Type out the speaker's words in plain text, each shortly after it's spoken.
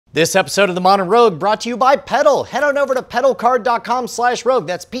This episode of The Modern Rogue brought to you by Petal. Head on over to petalcard.com/rogue.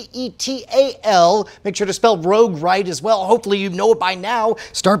 That's P-E-T-A-L. Make sure to spell rogue right as well. Hopefully you know it by now.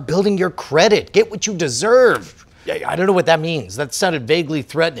 Start building your credit. Get what you deserve. I don't know what that means. That sounded vaguely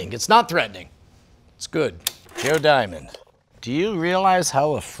threatening. It's not threatening. It's good. Joe Diamond. Do you realize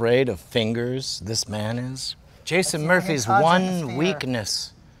how afraid of fingers this man is? Jason Murphy's one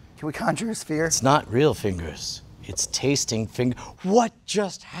weakness. Can we conjure his fear? It's not real fingers. It's tasting finger. What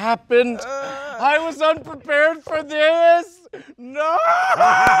just happened? I was unprepared for this. No!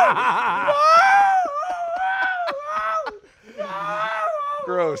 No! No!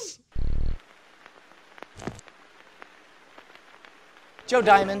 Gross. Joe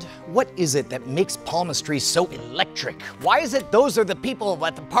Diamond, what is it that makes palmistry so electric? Why is it those are the people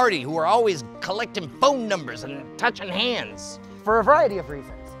at the party who are always collecting phone numbers and touching hands? For a variety of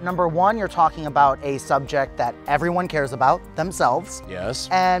reasons. Number one, you're talking about a subject that everyone cares about, themselves. Yes.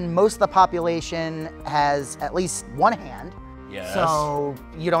 And most of the population has at least one hand. Yes. So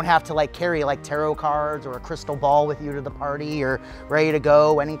you don't have to like carry like tarot cards or a crystal ball with you to the party. You're ready to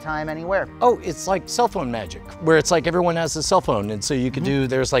go anytime, anywhere. Oh, it's like cell phone magic, where it's like everyone has a cell phone, and so you could do,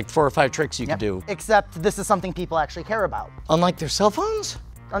 there's like 4 or 5 tricks you could do. Except this is something people actually care about. Unlike their cell phones?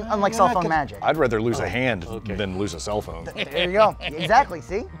 Unlike cell phone magic. I'd rather lose a hand than lose a cell phone. There you go. Exactly,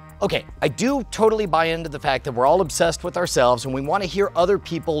 see? Okay, I do totally buy into the fact that we're all obsessed with ourselves and we want to hear other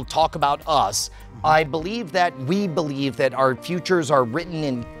people talk about us. I believe that we believe that our futures are written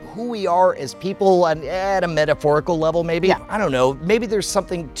in who we are as people and at a metaphorical level maybe. Yeah. I don't know, maybe there's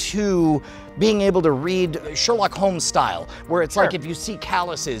something to being able to read Sherlock Holmes style, where it's like if you see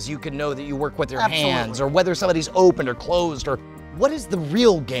calluses, you can know that you work with your hands, or whether somebody's open or closed, or what is the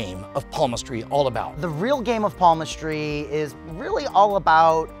real game of palmistry all about? The real game of palmistry is really all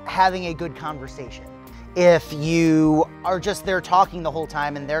about having a good conversation. If you are just there talking the whole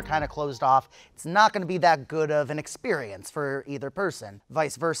time and they're kind of closed off, it's not going to be that good of an experience for either person.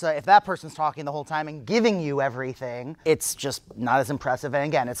 Vice versa, if that person's talking the whole time and giving you everything, it's just not as impressive. And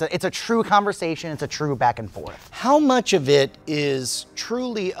again, it's a true conversation, it's a true back and forth. How much of it is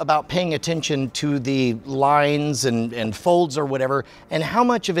truly about paying attention to the lines and folds or whatever, and how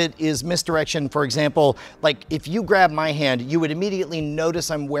much of it is misdirection? For example, like if you grab my hand, you would immediately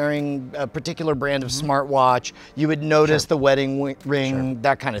notice I'm wearing a particular brand of smartwatch, you would notice the wedding ring,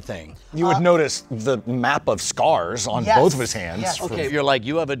 that kind of thing. You would notice the map of scars on both of his hands. Yes. Okay, you're like,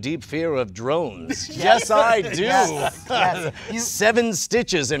 you have a deep fear of drones. Yes, I do. Yes. 7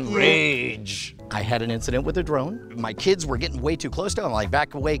 stitches and rage. I had an incident with a drone. My kids were getting way too close to it. I'm like,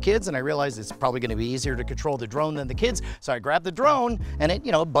 back away, kids. And I realized it's probably gonna be easier to control the drone than the kids. So I grabbed the drone and it,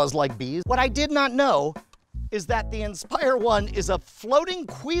 buzzed like bees. What I did not know is that the Inspire one is a floating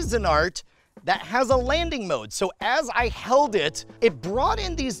Cuisinart that has a landing mode. So as I held it, it brought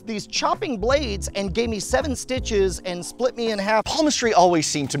in these chopping blades and gave me 7 stitches and split me in half. Palmistry always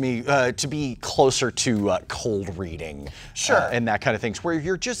seemed to me to be closer to cold reading. And that kind of things, where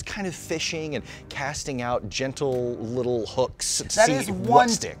you're just kind of fishing and casting out gentle little hooks to see what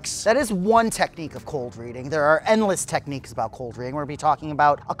sticks. That is one technique of cold reading. There are endless techniques about cold reading. We're gonna be talking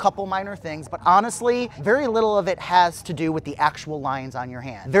about a couple minor things, but honestly, very little of it has to do with the actual lines on your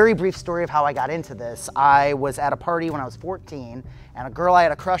hand. Very brief story of how I got into this. I was at a party when I was 14, and a girl I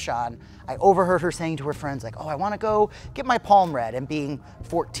had a crush on, I overheard her saying to her friends, like, oh, I want to go get my palm read. And being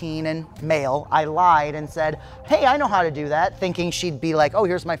 14 and male, I lied and said, hey, I know how to do that, thinking she'd be like, oh,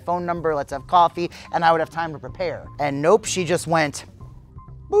 here's my phone number, let's have coffee, and I would have time to prepare. And nope, she just went,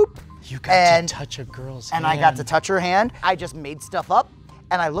 boop. You got to touch a girl's hand. And I got to touch her hand. I just made stuff up.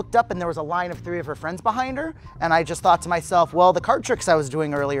 And I looked up and there was a line of 3 of her friends behind her. And I just thought to myself, well, the card tricks I was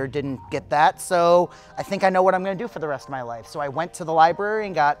doing earlier didn't get that. So I think I know what I'm gonna do for the rest of my life. So I went to the library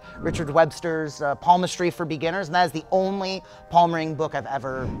and got Richard Webster's Palmistry for Beginners. And that is the only palm reading book I've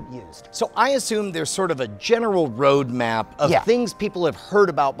ever used. So I assume there's sort of a general roadmap of things people have heard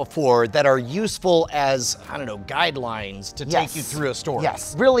about before that are useful as, I don't know, guidelines to take you through a story.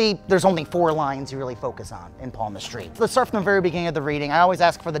 Yes, really, there's only 4 lines you really focus on in palmistry. Let's start from the very beginning of the reading. I always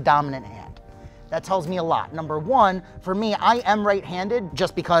ask for the dominant hand. That tells me a lot. Number 1, for me, I am right-handed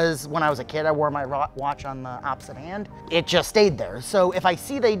just because when I was a kid, I wore my watch on the opposite hand. It just stayed there. So if I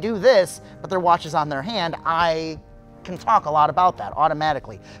see they do this, but their watch is on their hand, I can talk a lot about that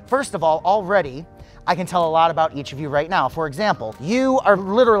automatically. First of all, already, I can tell a lot about each of you right now. For example, you are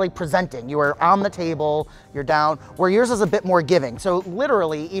literally presenting. You are on the table, you're down, where yours is a bit more giving. So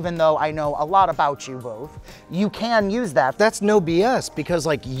literally, even though I know a lot about you both, you can use that. That's no BS, because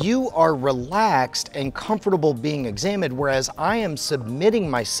like you are relaxed and comfortable being examined, whereas I am submitting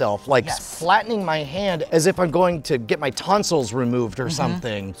myself, like flattening my hand as if I'm going to get my tonsils removed or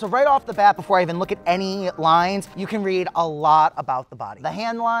something. So right off the bat, before I even look at any lines, you can read a lot about the body. The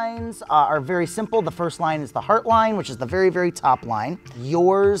hand lines are very simple. The first line is the heart line, which is the very, very top line.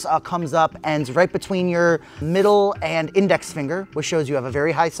 Yours comes up, ends right between your middle and index finger, which shows you have a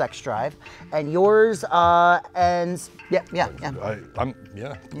very high sex drive. And yours ends, yeah.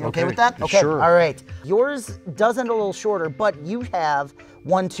 You okay with that? Okay, sure. All right. Yours does end a little shorter, but you have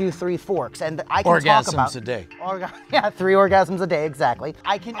 1, 2, 3 forks, and I can talk about orgasms a day. Yeah, 3 orgasms a day, exactly.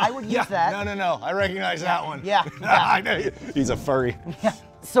 I would use that. No, I recognize that one. Yeah. I know. He's a furry. Yeah.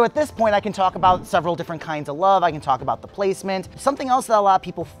 So at this point, I can talk about several different kinds of love. I can talk about the placement. Something else that a lot of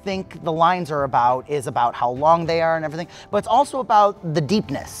people think the lines are about is about how long they are and everything, but it's also about the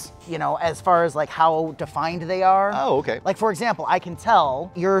deepness, you know, as far as like how defined they are. Oh, okay. Like for example, I can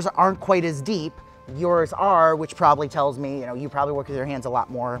tell yours aren't quite as deep, yours are, which probably tells me, you know, you probably work with your hands a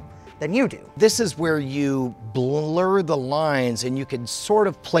lot more than you do. This is where you blur the lines and you can sort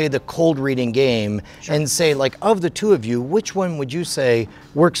of play the cold reading game and say, like, of the two of you, which one would you say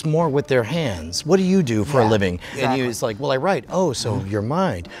works more with their hands? What do you do for a living? Exactly. And it's like, well, I write. Oh, so your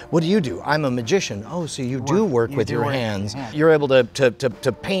mind. What do you do? I'm a magician. Oh, so you do work with your hands. You're able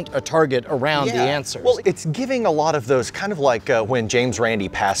to paint a target around the answers. Well, it's giving a lot of those, kind of like when James Randi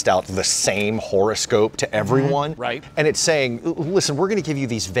passed out the same horoscope to everyone. Right. And it's saying, listen, we're going to give you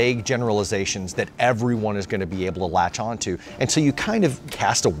these vague generalizations that everyone is going to be able to latch onto. And so you kind of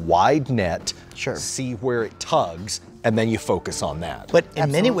cast a wide net, see where it tugs, and then you focus on that. But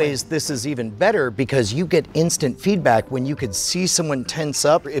in many ways, this is even better because you get instant feedback when you could see someone tense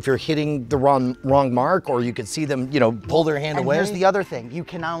up if you're hitting the wrong mark, or you could see them, you know, pull their hand away. And here's the other thing. You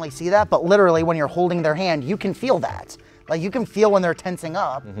can not only see that, but literally when you're holding their hand, you can feel that. Like you can feel when they're tensing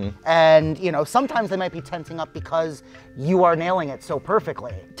up, and you know, sometimes they might be tensing up because you are nailing it so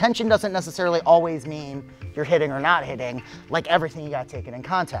perfectly. Tension doesn't necessarily always mean you're hitting or not hitting. Like everything, you gotta take it in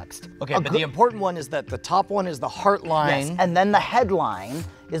context. Okay, but the important one is that the top one is the heart line. Yes, and then the headline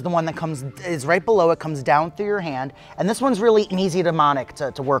is the one that is right below it, comes down through your hand. And this one's really an easy mnemonic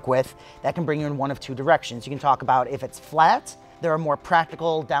to work with. That can bring you in one of two directions. You can talk about if it's flat, they're a more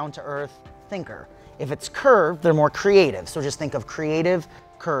practical, down-to-earth thinker. If it's curved, they're more creative. So just think of creative,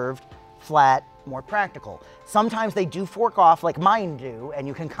 curved, flat, more practical. Sometimes they do fork off like mine do, and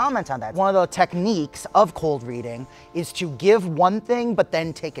you can comment on that. One of the techniques of cold reading is to give one thing, but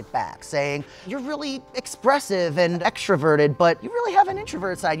then take it back, saying, you're really expressive and extroverted, but you really have an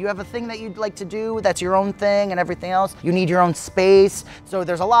introvert side. You have a thing that you'd like to do, that's your own thing, and everything else. You need your own space. So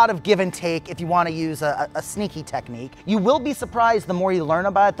there's a lot of give and take if you want to use a sneaky technique. You will be surprised the more you learn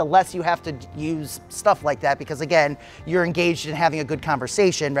about it, the less you have to use stuff like that, because again, you're engaged in having a good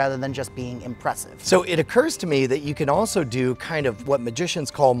conversation rather than just being impressive. So it occurs to me that you can also do kind of what magicians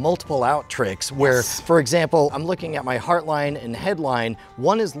call multiple out tricks, where, for example, I'm looking at my heart line and headline.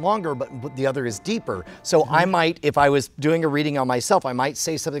 One is longer, but the other is deeper. So I might, if I was doing a reading on myself, I might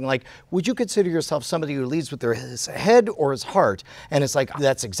say something like, would you consider yourself somebody who leads with his head or his heart? And it's like,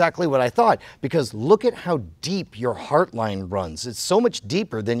 that's exactly what I thought, because look at how deep your heart line runs. It's so much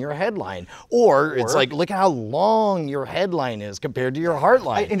deeper than your headline. Or it's like, look at how long your headline is compared to your heart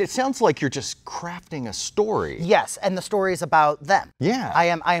line. And it sounds like you're just crafting a story. Yes, and the story is about them. Yeah. I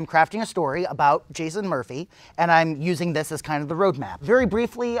am crafting a story about Jason Murphy, and I'm using this as kind of the roadmap. Very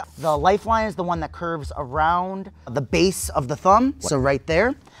briefly, the lifeline is the one that curves around the base of the thumb, so right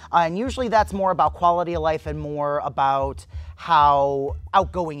there. And usually that's more about quality of life and more about how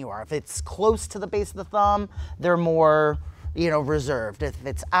outgoing you are. If it's close to the base of the thumb, they're more, you know, reserved. If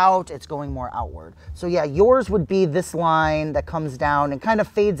it's out, it's going more outward. So yeah, yours would be this line that comes down and kind of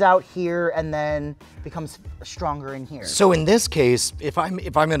fades out here and then becomes stronger in here. So in this case, if I'm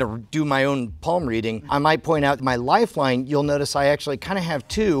gonna do my own palm reading, I might point out my lifeline. You'll notice I actually kind of have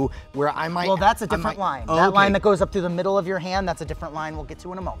two where I might. Well, that's a different line. Oh, that line that goes up through the middle of your hand, that's a different line we'll get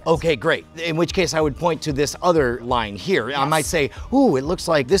to in a moment. Okay, great. In which case I would point to this other line here. Yes. I might say, ooh, it looks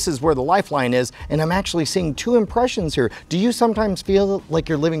like this is where the lifeline is, and I'm actually seeing two impressions here. Do you sometimes feel like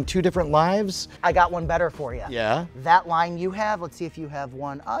you're living two different lives? I got one better for you. Yeah? That line you have, let's see if you have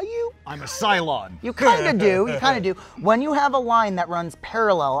one. I'm a Cylon. You kind of do, you kind of do. When you have a line that runs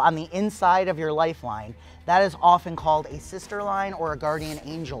parallel on the inside of your lifeline, that is often called a sister line or a guardian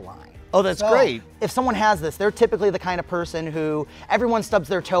angel line. Oh, that's great. If someone has this, they're typically the kind of person who everyone stubs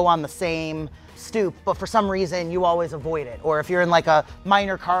their toe on the same stoop, but for some reason you always avoid it. Or if you're in like a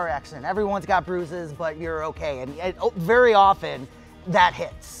minor car accident, everyone's got bruises, but you're okay. And very often that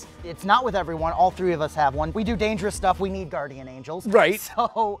hits. It's not with everyone. All three of us have one. We do dangerous stuff. We need guardian angels. Right.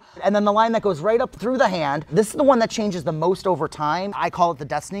 So, and then the line that goes right up through the hand. This is the one that changes the most over time. I call it the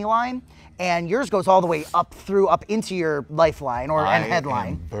destiny line. And yours goes all the way up into your lifeline and headline. I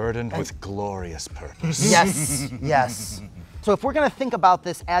am burdened with glorious purpose. Yes, yes. So if we're gonna think about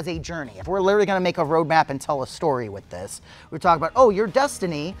this as a journey, if we're literally gonna make a roadmap and tell a story with this, we're talking about, oh, your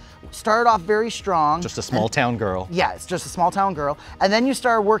destiny started off very strong. Just a small town girl. Yeah, it's just a small town girl. And then you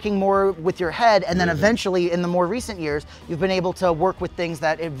start working more with your head, and then eventually, in the more recent years, you've been able to work with things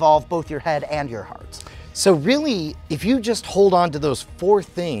that involve both your head and your heart. So really, if you just hold on to those 4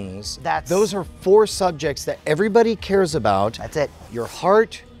 things, those are 4 subjects that everybody cares about. That's it. Your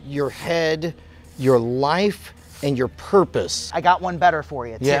heart, your head, your life, and your purpose. I got one better for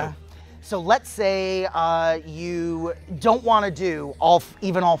you, too. Yeah. So let's say you don't want to do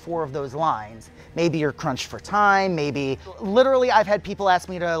even all 4 of those lines. Maybe you're crunched for time, maybe. Literally, I've had people ask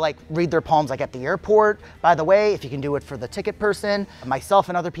me to like read their palms like at the airport. By the way, if you can do it for the ticket person, myself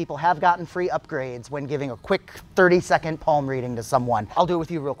and other people have gotten free upgrades when giving a quick 30-second palm reading to someone. I'll do it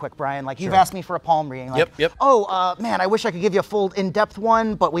with you real quick, Brian. Like you've asked me for a palm reading. Like, Yep. Oh, man, I wish I could give you a full in-depth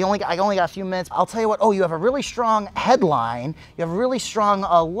one, but I only got a few minutes. I'll tell you what, oh, you have a really strong headline, you have a really strong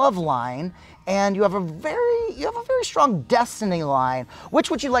love line, and you have a very strong destiny line. Which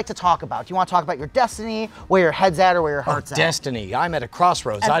would you like to talk about? Do you want to talk about your destiny, where your head's at, or where your heart's at? Destiny. I'm at a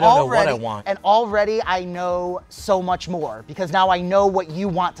crossroads. I don't know what I want. And already I know so much more because now I know what you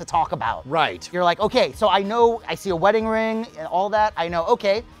want to talk about. Right. You're like, okay, so I see a wedding ring and all that. I know,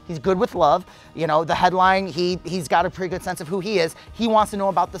 okay, he's good with love. You know, the headline, he's got a pretty good sense of who he is. He wants to know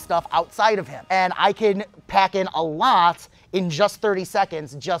about the stuff outside of him. And I can pack in a lot in just 30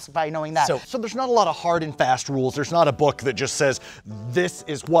 seconds just by knowing that. So there's not a lot of hard and fast rules. There's not a book that just says, this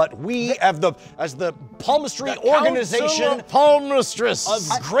is what we as the palmistry organization Palmistress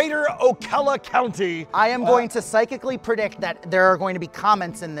of Greater Ocala County. I am going to psychically predict that there are going to be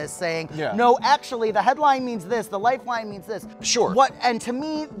comments in this saying, no, actually the headline means this, the lifeline means this. Sure. And to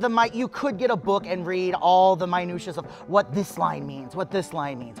me, you could get a book and read all the minutiae of what this line means, what this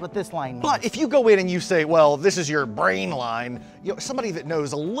line means, what this line means. But if you go in and you say, well, this is your brain line, you know, somebody that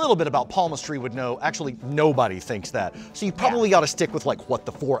knows a little bit about palmistry would know, actually nobody thinks that. So you probably got to stick with like what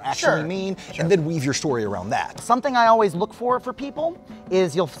the 4 actually mean, and then weave your story around that. Something I always look for people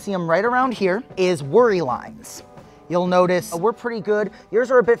is, you'll see them right around here, is worry lines. You'll notice we're pretty good.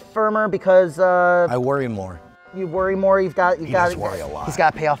 Yours are a bit firmer because I worry more. You worry more. He does worry a lot. He's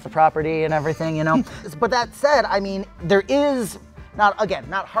got to pay off the property and everything, you know. But that said, I mean, there is not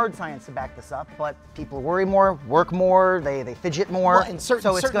hard science to back this up, but people worry more, work more, they fidget more. Well, and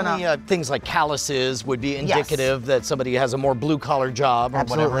certainly things like calluses would be indicative that somebody has a more blue-collar job or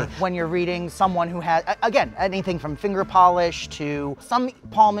whatever. When you're reading someone who has, again, anything from finger polish to some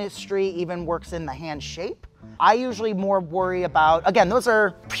palmistry even works in the hand shape. I usually more worry about, again, those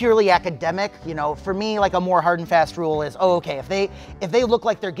are purely academic. You know, for me, like a more hard and fast rule is, oh, okay, if they look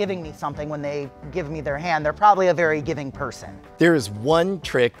like they're giving me something when they give me their hand, they're probably a very giving person. There is one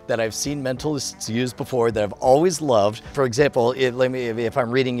trick that I've seen mentalists use before that I've always loved. For example, if I'm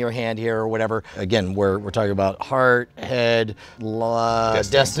reading your hand here or whatever, again, we're talking about heart, head,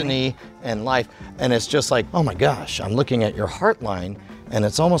 destiny, and life. And it's just like, oh my gosh, I'm looking at your heart line, and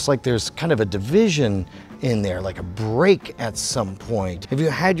it's almost like there's kind of a division in there, like a break at some point. Have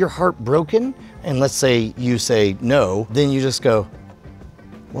you had your heart broken? And let's say you say no, then you just go,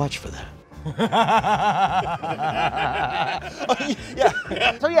 watch for that.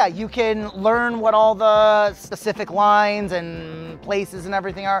 So yeah, you can learn what all the specific lines and places and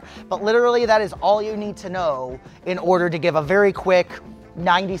everything are, but literally that is all you need to know in order to give a very quick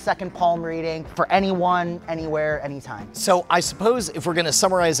 90-second palm reading for anyone, anywhere, anytime. So I suppose if we're gonna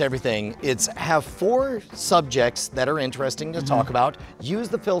summarize everything, it's have 4 subjects that are interesting to talk about, use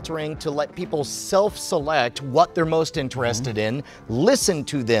the filtering to let people self-select what they're most interested in, listen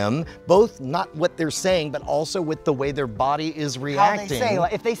to them, both not what they're saying, but also with the way their body is reacting. How they say,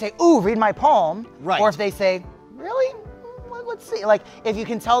 like, if they say, ooh, read my palm, or if they say, really? Let's see, like if you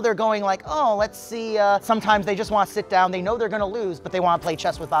can tell they're going like, oh, let's see, sometimes they just want to sit down, they know they're gonna lose, but they want to play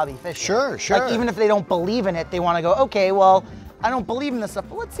chess with Bobby Fischer. Sure. Like even if they don't believe in it, they want to go, okay, well, I don't believe in this stuff,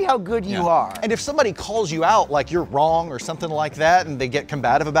 but let's see how good you are. And if somebody calls you out like you're wrong or something like that, and they get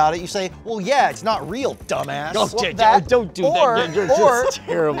combative about it, you say, well, yeah, it's not real, dumbass. Don't do that. You're just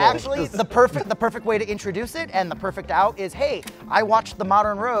terrible. Actually, the perfect way to introduce it and the perfect out is, hey, I watched The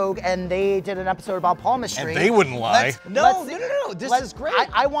Modern Rogue and they did an episode about palmistry. And they wouldn't lie. No. This is great.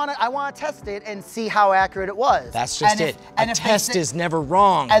 I want to test it and see how accurate it was. That's just it. A test is never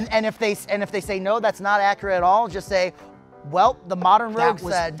wrong. And if they say no, that's not accurate at all, just say, well, The Modern Rogue said.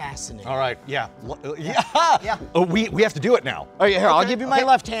 That was fascinating. All right, yeah. Oh, we have to do it now. All right, here, I'll give you my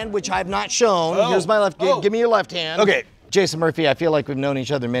left hand, which I've not shown. Oh. Here's my left. Give me your left hand. Okay. Jason Murphy, I feel like we've known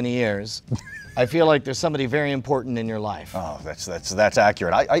each other many years. I feel like there's somebody very important in your life. Oh, that's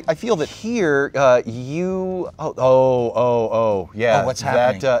accurate. I feel that here you. Yeah. Oh, what's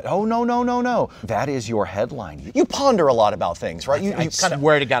happening? No. That is your headline. You ponder a lot about things, right? I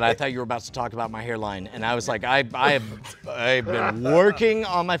swear to God, I thought you were about to talk about my hairline, and I was like, I've been working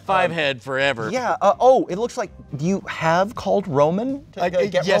on my 5-head forever. Yeah. It looks like you have called Roman.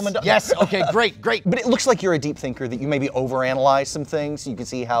 Yes. Okay. Great. But it looks like you're a deep thinker, that you maybe overanalyze some things. You can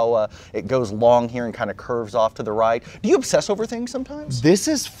see how it goes long here and kind of curves off to the right. Do you obsess over things sometimes? This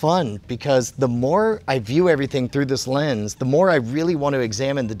is fun because the more I view everything through this lens, the more I really want to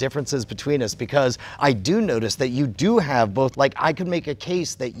examine the differences between us, because I do notice that you do have both, like I could make a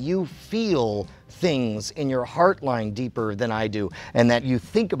case that you feel things in your heart line deeper than I do, and that you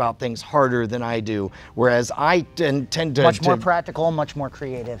think about things harder than I do, whereas I tend to much more practical, much more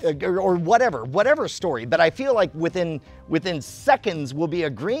creative, or whatever story. But I feel like within seconds we'll be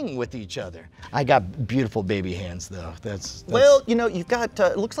agreeing with each other. I got beautiful baby hands, though. That's well, you know, you've got.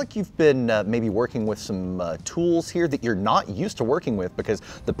 It looks like you've been maybe working with some tools here that you're not used to working with, because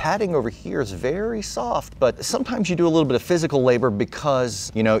the padding over here is very soft. But sometimes you do a little bit of physical labor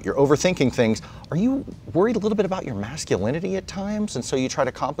because you're overthinking things. Are you worried a little bit about your masculinity at times, and so you try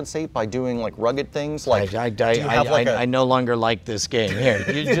to compensate by doing like rugged things? Like I no longer like this game. Here,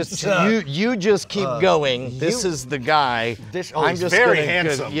 you just keep going. This is the guy. I'm just very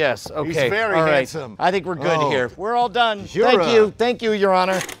handsome. Yes. Okay. He's very handsome. I think we're good here. We're all done. Thank you, Your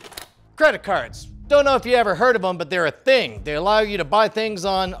Honor. Credit cards. Don't know if you ever heard of them, but they're a thing. They allow you to buy things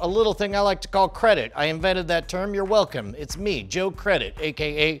on a little thing I like to call credit. I invented that term. You're welcome. It's me, Joe Credit,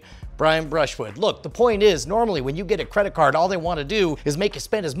 aka Brian Brushwood. Look, the point is, normally when you get a credit card, all they want to do is make you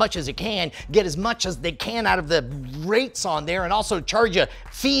spend as much as you can, get as much as they can out of the rates on there, and also charge you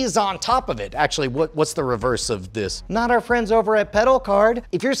fees on top of it. Actually, what's the reverse of this? Not our friends over at Petal Card.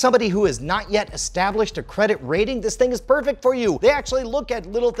 If you're somebody who has not yet established a credit rating, this thing is perfect for you. They actually look at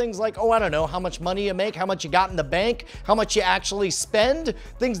little things like, oh, I don't know, how much money you make, how much you got in the bank, how much you actually spend,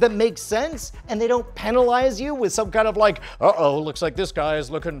 things that make sense, and they don't penalize you with some kind of like, uh-oh, looks like this guy is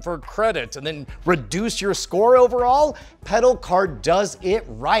looking for credit, and then reduce your score overall. Petal Card does it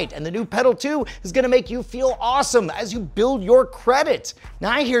right, and the new Petal 2 is gonna make you feel awesome as you build your credit.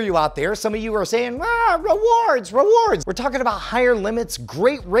 Now I hear you out there, some of you are saying, rewards. We're talking about higher limits,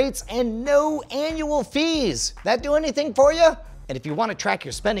 great rates, and no annual fees. That do anything for you? And if you want to track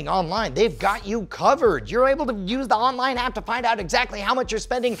your spending online, they've got you covered. You're able to use the online app to find out exactly how much you're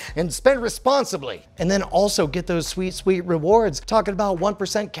spending and spend responsibly. And then also get those sweet, sweet rewards. Talking about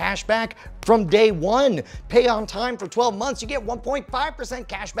 1% cash back from day one. Pay on time for 12 months, you get 1.5%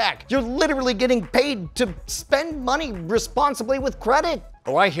 cash back. You're literally getting paid to spend money responsibly with credit.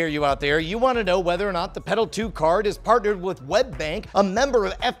 Oh, I hear you out there. You want to know whether or not the Petal 2 card is partnered with WebBank, a member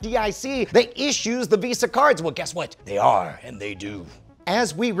of FDIC that issues the Visa cards. Well, guess what? They are, and they do.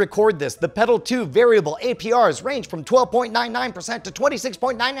 As we record this, the Petal 2 variable APRs range from 12.99% to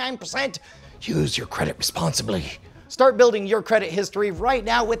 26.99%. Use your credit responsibly. Start building your credit history right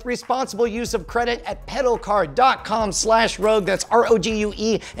now with responsible use of credit at petalcard.com/rogue. That's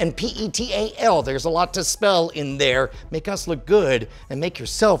ROGUE and PETAL. There's a lot to spell in there. Make us look good and make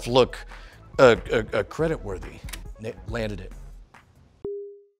yourself look credit worthy. Landed it.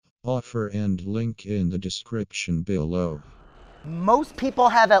 Offer and link in the description below. Most people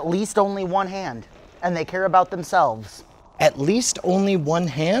have at least only one hand, and they care about themselves. At least only one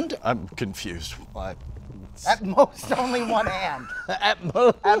hand? I'm confused. What? At most, only one hand. At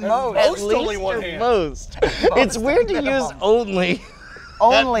most. At most. At least only one hand. Most. It's weird to use only.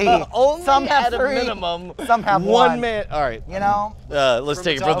 Only. Only some have at three, a minimum. Some have one man. All right. You know? Let's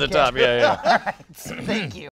take it from the top. Yeah. All right. Thank you.